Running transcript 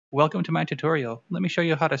Welcome to my tutorial. Let me show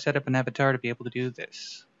you how to set up an avatar to be able to do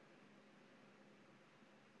this.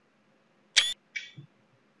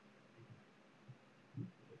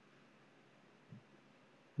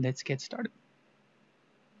 Let's get started.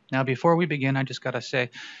 Now before we begin, I just gotta say,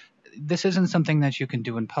 this isn't something that you can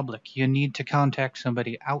do in public. You need to contact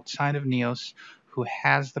somebody outside of Neos who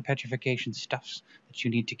has the petrification stuffs that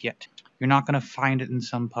you need to get. You're not going to find it in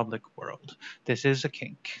some public world. This is a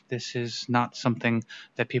kink. This is not something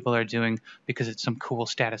that people are doing because it's some cool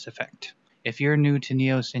status effect. If you're new to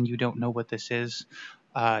Neos and you don't know what this is,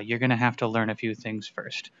 you're going to have to learn a few things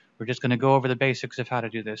first. We're just going to go over the basics of how to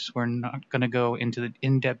do this. We're not going to go into the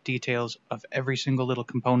in-depth details of every single little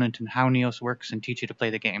component and how Neos works and teach you to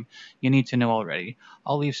play the game. You need to know already.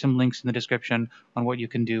 I'll leave some links in the description on what you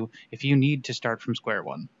can do if you need to start from square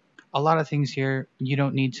one. A lot of things here, you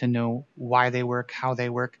don't need to know why they work, how they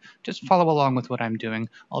work. Just follow along with what I'm doing.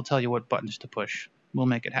 I'll tell you what buttons to push. We'll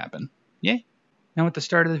make it happen. Yeah? Now at the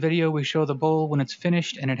start of the video, we show the bowl when it's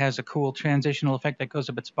finished, and it has a cool transitional effect that goes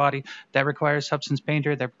up its body. That requires Substance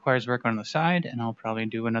Painter, that requires work on the side, and I'll probably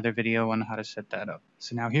do another video on how to set that up.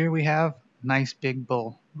 So now here we have a nice big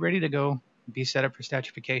bowl, ready to go, be set up for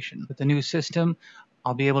statuification. With the new system,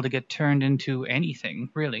 I'll be able to get turned into anything,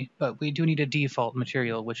 really, but we do need a default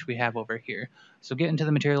material, which we have over here. So get into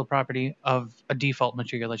the material property of a default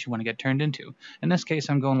material that you want to get turned into. In this case,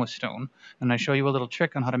 I'm going with stone, and I show you a little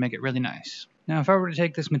trick on how to make it really nice. Now, if I were to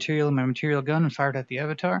take this material in my material gun and fire it at the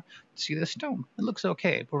avatar, see this stone. It looks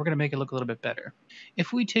okay, but we're going to make it look a little bit better.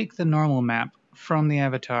 If we take the normal map from the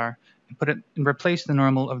avatar and put it and replace the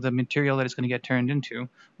normal of the material that it's going to get turned into,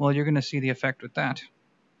 well, you're going to see the effect with that.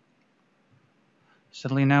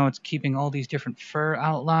 Suddenly now it's keeping all these different fur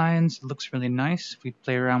outlines. It looks really nice. If we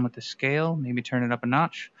play around with the scale, maybe turn it up a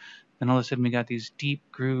notch, then all of a sudden we got these deep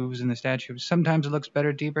grooves in the statue. Sometimes it looks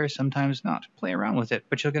better deeper, sometimes not. Play around with it,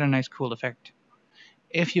 but you'll get a nice cool effect.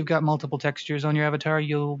 If you've got multiple textures on your avatar,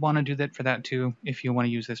 you'll want to do that for that too if you want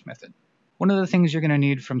to use this method. One of the things you're going to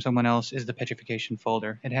need from someone else is the petrification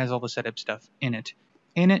folder. It has all the setup stuff in it.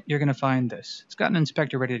 In it, you're going to find this. It's got an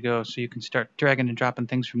inspector ready to go, so you can start dragging and dropping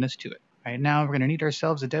things from this to it. All right, now we're going to need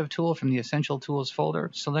ourselves a dev tool from the Essential Tools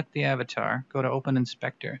folder. Select the avatar, go to Open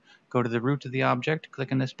Inspector, go to the root of the object,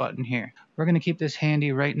 click on this button here. We're going to keep this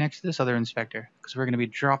handy right next to this other inspector because we're going to be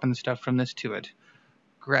dropping stuff from this to it.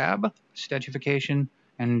 Grab Statufication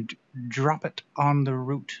and drop it on the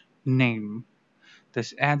root name.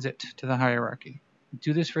 This adds it to the hierarchy.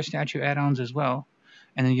 Do this for Statue Add-Ons as well,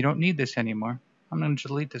 and then you don't need this anymore. I'm going to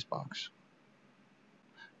delete this box.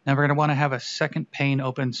 Now we're going to want to have a second pane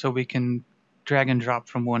open so we can drag and drop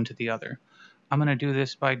from one to the other. I'm going to do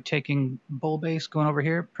this by taking bowl base, going over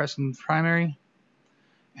here, pressing primary,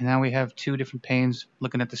 and now we have two different panes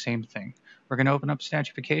looking at the same thing. We're going to open up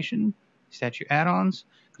Statufication, Statue Add-Ons,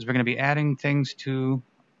 because we're going to be adding things to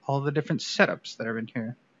all the different setups that are in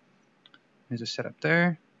here. There's a setup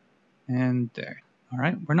there and there. All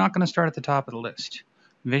right, we're not going to start at the top of the list.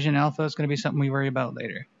 Vision Alpha is going to be something we worry about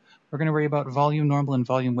later. We're going to worry about volume normal and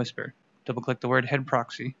volume whisper. Double click the word head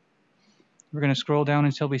proxy. We're going to scroll down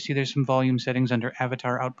until we see there's some volume settings under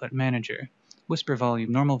Avatar Output Manager. Whisper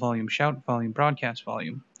volume, normal volume, shout volume, broadcast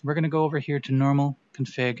volume. We're going to go over here to normal,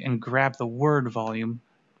 config, and grab the word volume.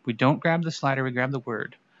 We don't grab the slider, we grab the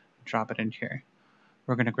word. Drop it in here.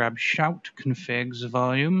 We're going to grab shout configs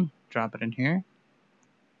volume, drop it in here.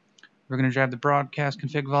 We're going to grab the broadcast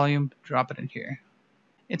config volume, drop it in here.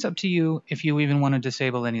 It's up to you if you even want to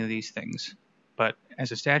disable any of these things. But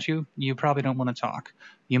as a statue, you probably don't want to talk.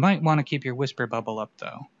 You might want to keep your whisper bubble up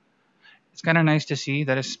though. It's kind of nice to see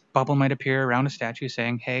that a bubble might appear around a statue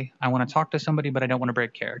saying, hey, I want to talk to somebody but I don't want to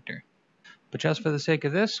break character. But just for the sake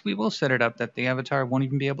of this, we will set it up that the avatar won't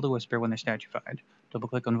even be able to whisper when they're statuified. Double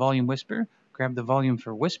click on volume whisper, grab the volume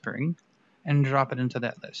for whispering, and drop it into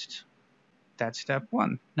that list. That's step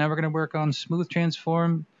one. Now we're going to work on smooth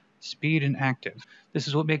transform, speed, and active. This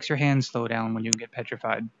is what makes your hands slow down when you get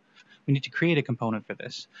petrified. We need to create a component for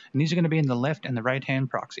this, and these are going to be in the left and the right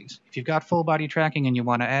hand proxies. If you've got full body tracking and you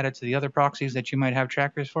want to add it to the other proxies that you might have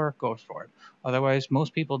trackers for, go for it. Otherwise,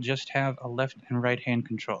 most people just have a left and right hand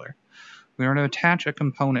controller. We're going to attach a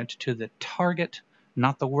component to the target,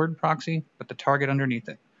 not the word proxy, but the target underneath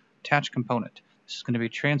it. Attach component. This is going to be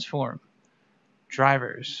transform,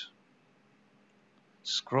 drivers.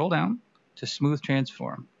 Scroll down to smooth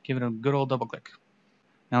transform. Give it a good old double click.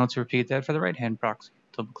 Now let's repeat that for the right hand proxy.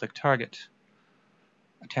 Double click target.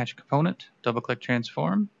 Attach component. Double click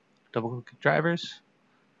transform. Double click drivers.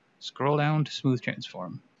 Scroll down to smooth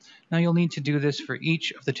transform. Now you'll need to do this for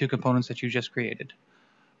each of the two components that you just created.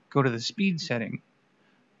 Go to the speed setting.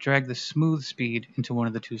 Drag the smooth speed into one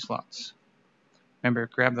of the two slots. Remember,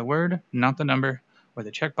 grab the word, not the number, or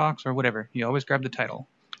the checkbox, or whatever. You always grab the title.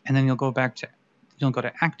 And then you'll go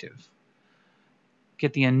to active.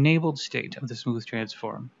 Get the enabled state of the smooth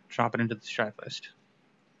transform. Drop it into the stripe list.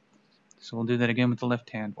 So we'll do that again with the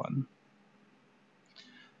left-hand one.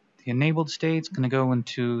 The enabled state is going to go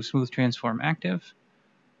into smooth transform active.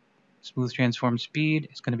 Smooth transform speed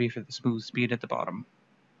is going to be for the smooth speed at the bottom.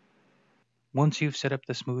 Once you've set up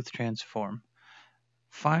the smooth transform,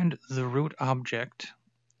 find the root object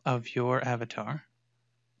of your avatar,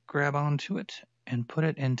 grab onto it, and put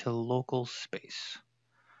it into local space.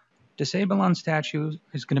 Disable on statue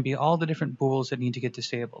is going to be all the different bools that need to get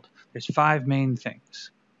disabled. There's 5 main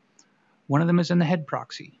things. One of them is in the head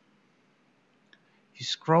proxy. If you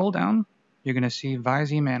scroll down, you're going to see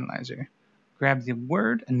Fuzy Analyzer. Grab the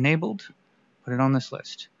word enabled, put it on this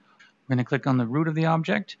list. We're going to click on the root of the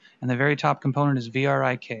object, and the very top component is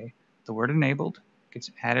VRIK. The word enabled gets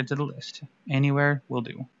added to the list. Anywhere will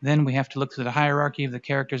do. Then we have to look through the hierarchy of the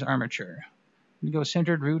character's armature. We go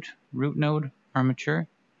centered root, root node, armature,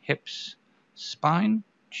 hips, spine,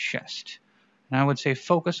 chest. And I would say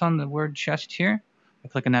focus on the word chest here by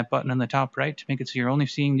clicking that button on the top right to make it so you're only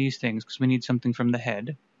seeing these things, because we need something from the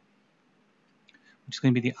head, which is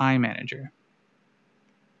going to be the eye manager.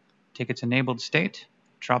 Take its enabled state,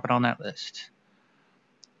 drop it on that list.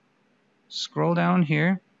 Scroll down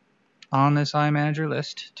here on this eye manager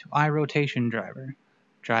list to eye rotation driver.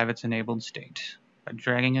 Drive its enabled state by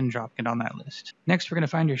dragging and dropping it on that list. Next, we're going to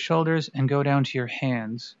find your shoulders and go down to your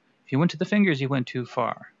hands. If you went to the fingers, you went too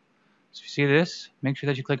far. So if you see this, make sure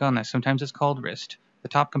that you click on this. Sometimes it's called wrist. The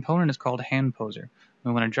top component is called hand poser.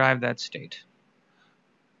 We want to drive that state.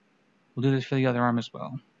 We'll do this for the other arm as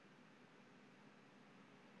well.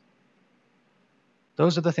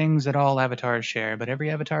 Those are the things that all avatars share, but every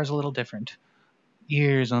avatar is a little different.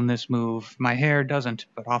 Ears on this move. My hair doesn't,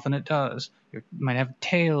 but often it does. You might have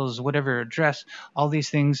tails, whatever, a dress. All these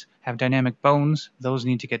things have dynamic bones. Those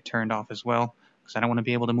need to get turned off as well, because I don't want to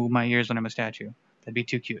be able to move my ears when I'm a statue. That'd be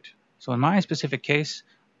too cute. So in my specific case,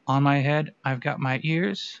 on my head, I've got my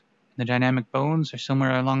ears. The dynamic bones are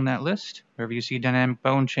somewhere along that list. Wherever you see dynamic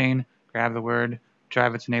bone chain, grab the word,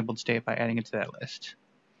 drive its enabled state by adding it to that list.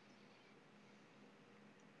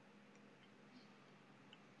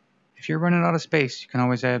 If you're running out of space, you can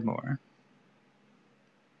always add more.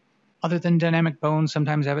 Other than dynamic bones,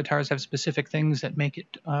 sometimes avatars have specific things that make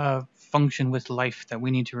it function with life that we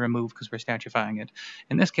need to remove because we're statuifying it.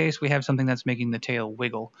 In this case, we have something that's making the tail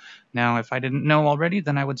wiggle. Now, if I didn't know already,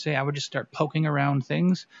 then I would say I would just start poking around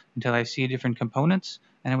things until I see different components,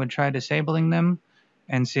 and I would try disabling them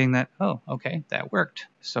and seeing that, oh, okay, that worked.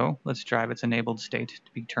 So let's drive its enabled state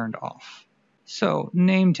to be turned off. So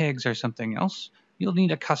name tags are something else. You'll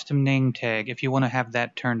need a custom name tag if you want to have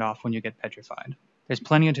that turned off when you get petrified. There's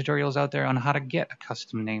plenty of tutorials out there on how to get a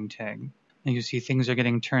custom name tag. And you see things are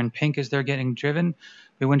getting turned pink as they're getting driven.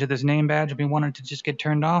 We went to this name badge and we wanted to just get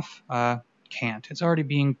turned off. Can't. It's already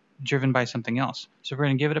being driven by something else. So we're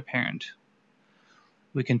going to give it a parent.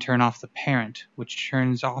 We can turn off the parent, which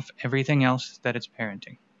turns off everything else that it's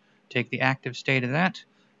parenting. Take the active state of that,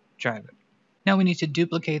 drive it. Now we need to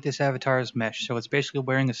duplicate this avatar's mesh, so it's basically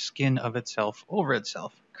wearing a skin of itself over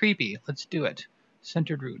itself. Creepy. Let's do it.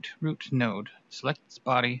 Centered root, root node, select its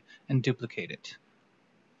body, and duplicate it.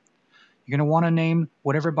 You're going to want to name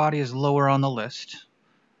whatever body is lower on the list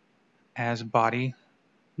as body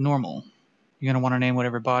normal. You're going to want to name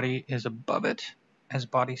whatever body is above it as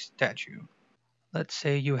body statue. Let's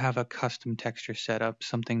say you have a custom texture set up,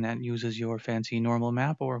 something that uses your fancy normal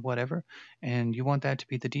map or whatever, and you want that to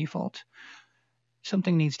be the default.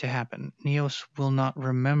 Something needs to happen. Neos will not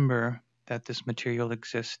remember that this material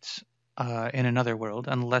exists in another world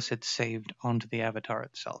unless it's saved onto the avatar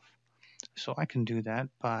itself. So I can do that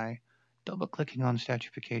by double-clicking on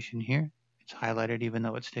Statufication here. It's highlighted even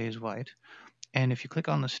though it stays white. And if you click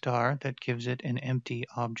on the star, that gives it an empty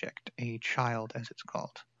object, a child as it's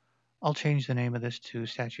called. I'll change the name of this to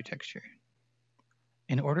Statue Texture.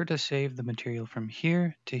 In order to save the material from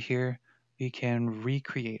here to here, we can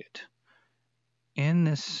recreate it. In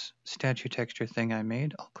this statue texture thing I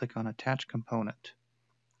made, I'll click on Attach Component,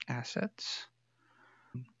 Assets,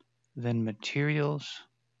 then Materials,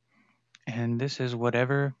 and this is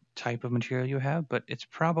whatever type of material you have, but it's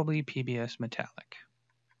probably PBS Metallic.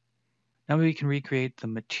 Now we can recreate the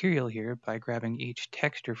material here by grabbing each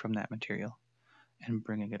texture from that material and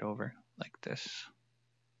bringing it over like this.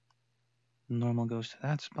 Normal goes to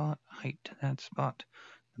that spot, height to that spot,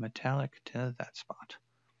 the metallic to that spot.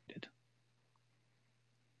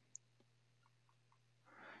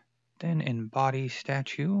 Then in body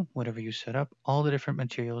statue, whatever you set up, all the different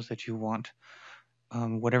materials that you want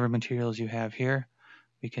whatever materials you have here,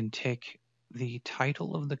 we can take the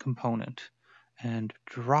title of the component and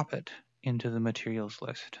drop it into the materials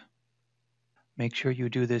list. Make sure you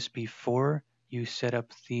do this before you set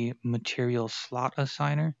up the material slot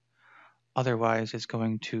assigner. Otherwise, it's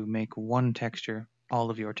going to make one texture all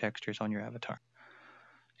of your textures on your avatar.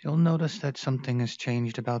 You'll notice that something has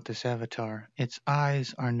changed about this avatar. Its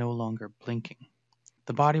eyes are no longer blinking.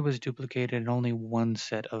 The body was duplicated and only one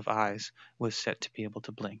set of eyes was set to be able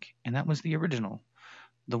to blink, and that was the original,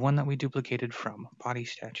 the one that we duplicated from Body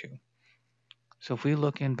Statue. So if we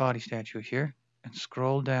look in Body Statue here and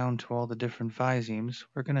scroll down to all the different visemes,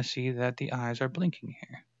 we're going to see that the eyes are blinking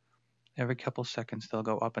here. Every couple seconds they'll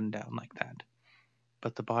go up and down like that.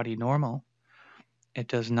 But the body normal, it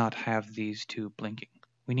does not have these two blinking.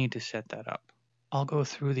 We need to set that up. I'll go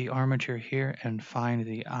through the armature here and find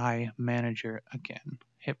the eye manager again.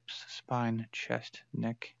 Hips, spine, chest,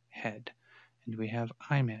 neck, head. And we have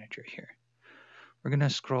eye manager here. We're going to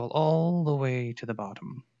scroll all the way to the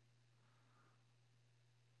bottom.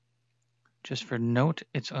 Just for note,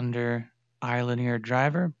 it's under eye linear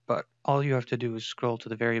driver, but all you have to do is scroll to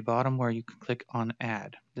the very bottom where you can click on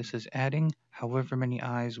add. This is adding however many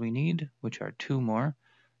eyes we need, which are 2 more.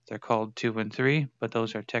 They're called 2 and 3, but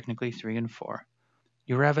those are technically 3 and 4.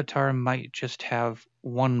 Your avatar might just have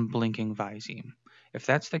one blinking viseme. If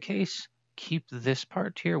that's the case, keep this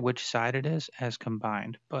part here, which side it is, as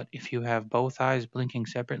combined. But if you have both eyes blinking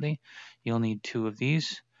separately, you'll need 2 of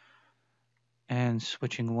these. And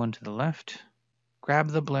switching one to the left, grab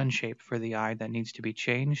the blend shape for the eye that needs to be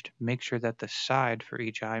changed. Make sure that the side for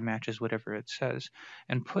each eye matches whatever it says,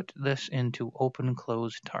 and put this into open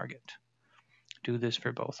close target. Do this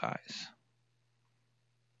for both eyes.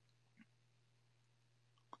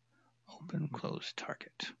 Open close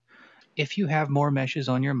target. If you have more meshes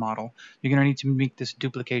on your model, you're going to need to make this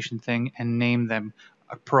duplication thing and name them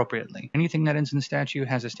appropriately. Anything that ends in the statue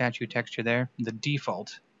has a statue texture there. The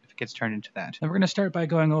default gets turned into that. And we're going to start by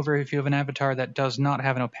going over if you have an avatar that does not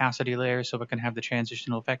have an opacity layer so it can have the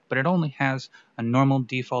transitional effect, but it only has a normal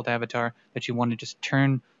default avatar that you want to just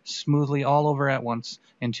turn smoothly all over at once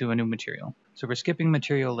into a new material. So we're skipping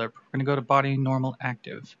material lip. We're going to go to body normal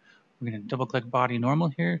active. We're going to double click body normal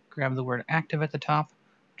here, grab the word active at the top,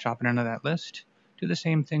 drop it into that list. Do the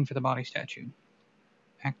same thing for the body statue.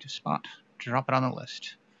 Active spot, drop it on the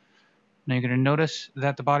list. Now you're going to notice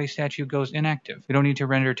that the body statue goes inactive. We don't need to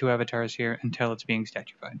render 2 avatars here until it's being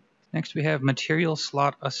statuified. Next we have material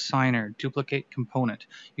slot assigner, duplicate component.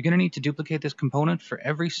 You're going to need to duplicate this component for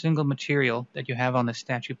every single material that you have on the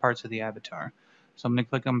statue parts of the avatar. So I'm going to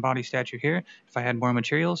click on body statue here. If I had more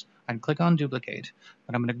materials, I'd click on duplicate.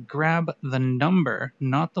 But I'm going to grab the number,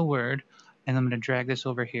 not the word, and I'm going to drag this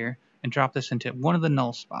over here and drop this into one of the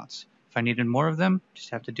null spots. If I needed more of them,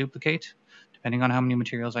 just have to duplicate. Depending on how many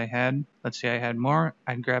materials I had, let's say I had more,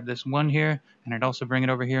 I'd grab this one here, and I'd also bring it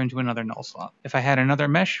over here into another null slot. If I had another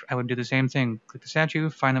mesh, I would do the same thing. Click the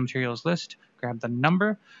statue, find the materials list, grab the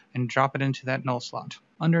number, and drop it into that null slot.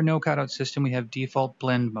 Under no cutout system, we have default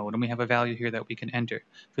blend mode, and we have a value here that we can enter.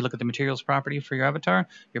 If we look at the materials property for your avatar,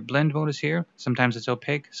 your blend mode is here. Sometimes it's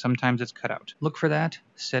opaque, sometimes it's cutout. Look for that,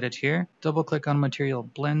 set it here, double click on material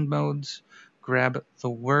blend modes, grab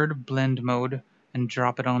the word blend mode, and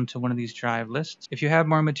drop it onto one of these drive lists. If you have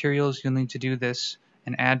more materials, you'll need to do this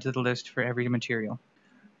and add to the list for every material.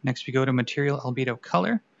 Next, we go to material albedo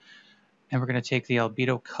color, and we're going to take the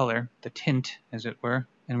albedo color, the tint as it were,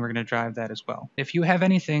 and we're going to drive that as well. If you have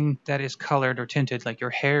anything that is colored or tinted, like your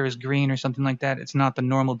hair is green or something like that, it's not the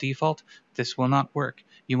normal default, this will not work.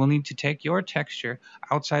 You will need to take your texture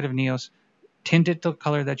outside of Neos, tint it the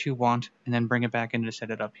color that you want, and then bring it back in to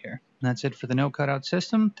set it up here. And that's it for the no cutout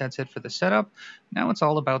system. That's it for the setup. Now it's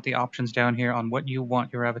all about the options down here on what you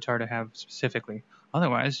want your avatar to have specifically.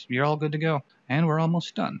 Otherwise, you're all good to go. And we're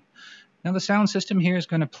almost done. Now the sound system here is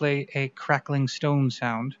going to play a crackling stone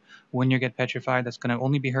sound when you get petrified. That's going to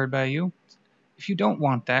only be heard by you. If you don't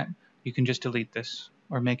want that, you can just delete this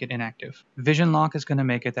or make it inactive. Vision lock is going to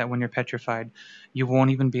make it that when you're petrified, you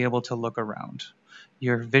won't even be able to look around.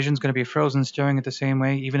 Your vision's going to be frozen, staring it the same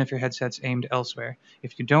way, even if your headset's aimed elsewhere.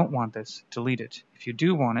 If you don't want this, delete it. If you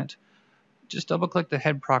do want it, just double-click the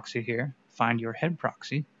head proxy here, find your head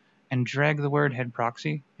proxy, and drag the word head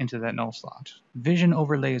proxy into that null slot. Vision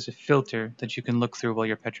overlay is a filter that you can look through while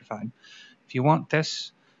you're petrified. If you want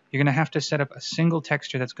this, you're going to have to set up a single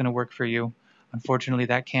texture that's going to work for you. Unfortunately,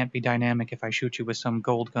 that can't be dynamic. If I shoot you with some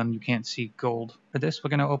gold gun, you can't see gold. For this, we're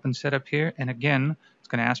going to open setup here, and again, it's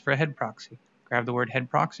going to ask for a head proxy. Grab the word head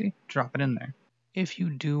proxy, drop it in there. If you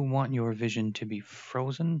do want your vision to be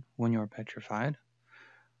frozen when you're petrified,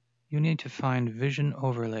 you need to find vision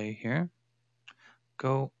overlay here,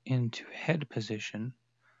 go into head position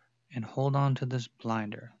and hold on to this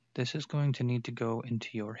blinder. This is going to need to go into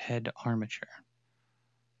your head armature.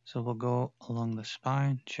 So we'll go along the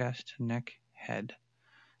spine, chest, neck, head.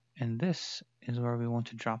 And this is where we want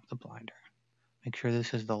to drop the blinder. Make sure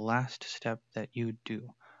this is the last step that you do.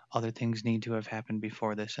 Other things need to have happened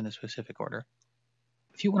before this in a specific order.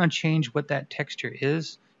 If you want to change what that texture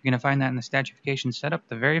is, you're going to find that in the Statufication setup,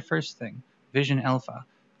 the very first thing, Vision Alpha.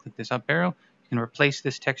 Click this up arrow. You can replace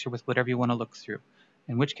this texture with whatever you want to look through.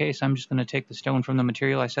 In which case, I'm just going to take the stone from the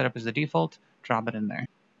material I set up as the default, drop it in there.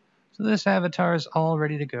 So this avatar is all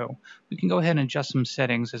ready to go. We can go ahead and adjust some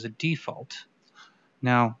settings as a default.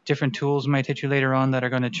 Now, different tools might hit you later on that are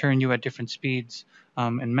going to turn you at different speeds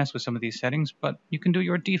and mess with some of these settings, but you can do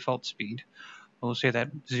your default speed. We'll say that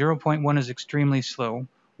 0.1 is extremely slow,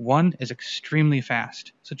 1 is extremely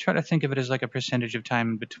fast. So try to think of it as like a percentage of time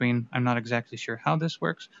in between. I'm not exactly sure how this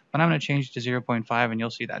works, but I'm going to change it to 0.5 and you'll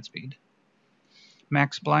see that speed.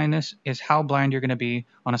 Max blindness is how blind you're going to be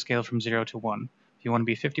on a scale from 0 to 1. If you want to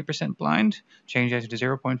be 50% blind, change that to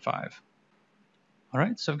 0.5.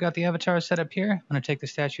 Alright, so I've got the avatar set up here. I'm going to take the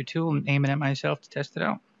statue tool and aim it at myself to test it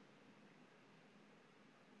out.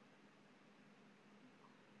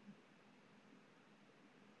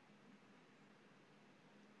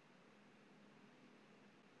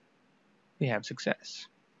 We have success.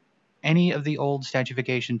 Any of the old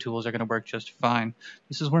statufication tools are going to work just fine.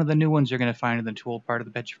 This is one of the new ones you're going to find in the tool part of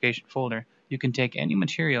the petrification folder. You can take any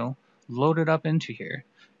material, load it up into here,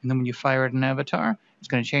 and then when you fire at an avatar, it's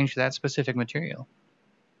going to change to that specific material.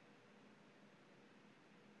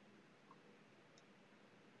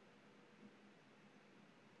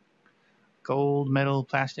 Gold, metal,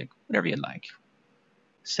 plastic, whatever you'd like.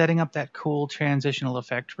 Setting up that cool transitional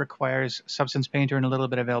effect requires Substance Painter and a little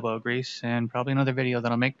bit of elbow grease, and probably another video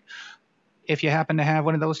that I'll make. If you happen to have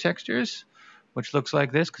one of those textures, which looks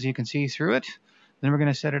like this because you can see through it, then we're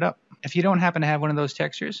going to set it up. If you don't happen to have one of those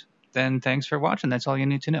textures, then thanks for watching. That's all you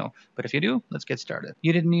need to know. But if you do, let's get started.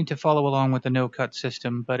 You didn't need to follow along with the no-cut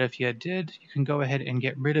system, but if you did, you can go ahead and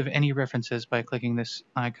get rid of any references by clicking this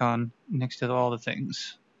icon next to all the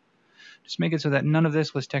things. Just make it so that none of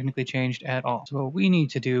this was technically changed at all. So what we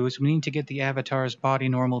need to do is we need to get the avatar's body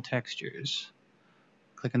normal textures.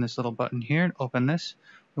 Click on this little button here and open this.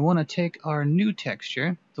 We want to take our new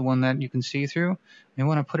texture, the one that you can see through, and we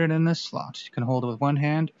want to put it in this slot. You can hold it with one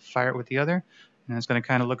hand, fire it with the other, and it's going to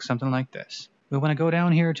kind of look something like this. We want to go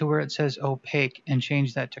down here to where it says opaque and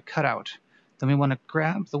change that to cutout. Then we want to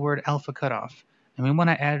grab the word alpha cutoff, and we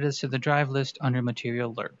want to add this to the drive list under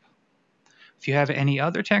material lerp. If you have any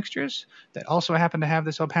other textures that also happen to have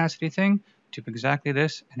this opacity thing, do exactly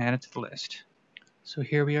this and add it to the list. So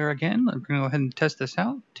here we are again. I'm going to go ahead and test this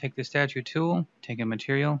out. Take the statue tool, take a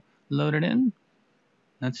material, load it in.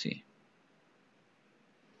 Let's see.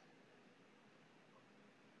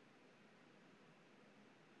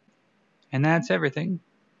 And that's everything.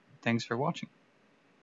 Thanks for watching.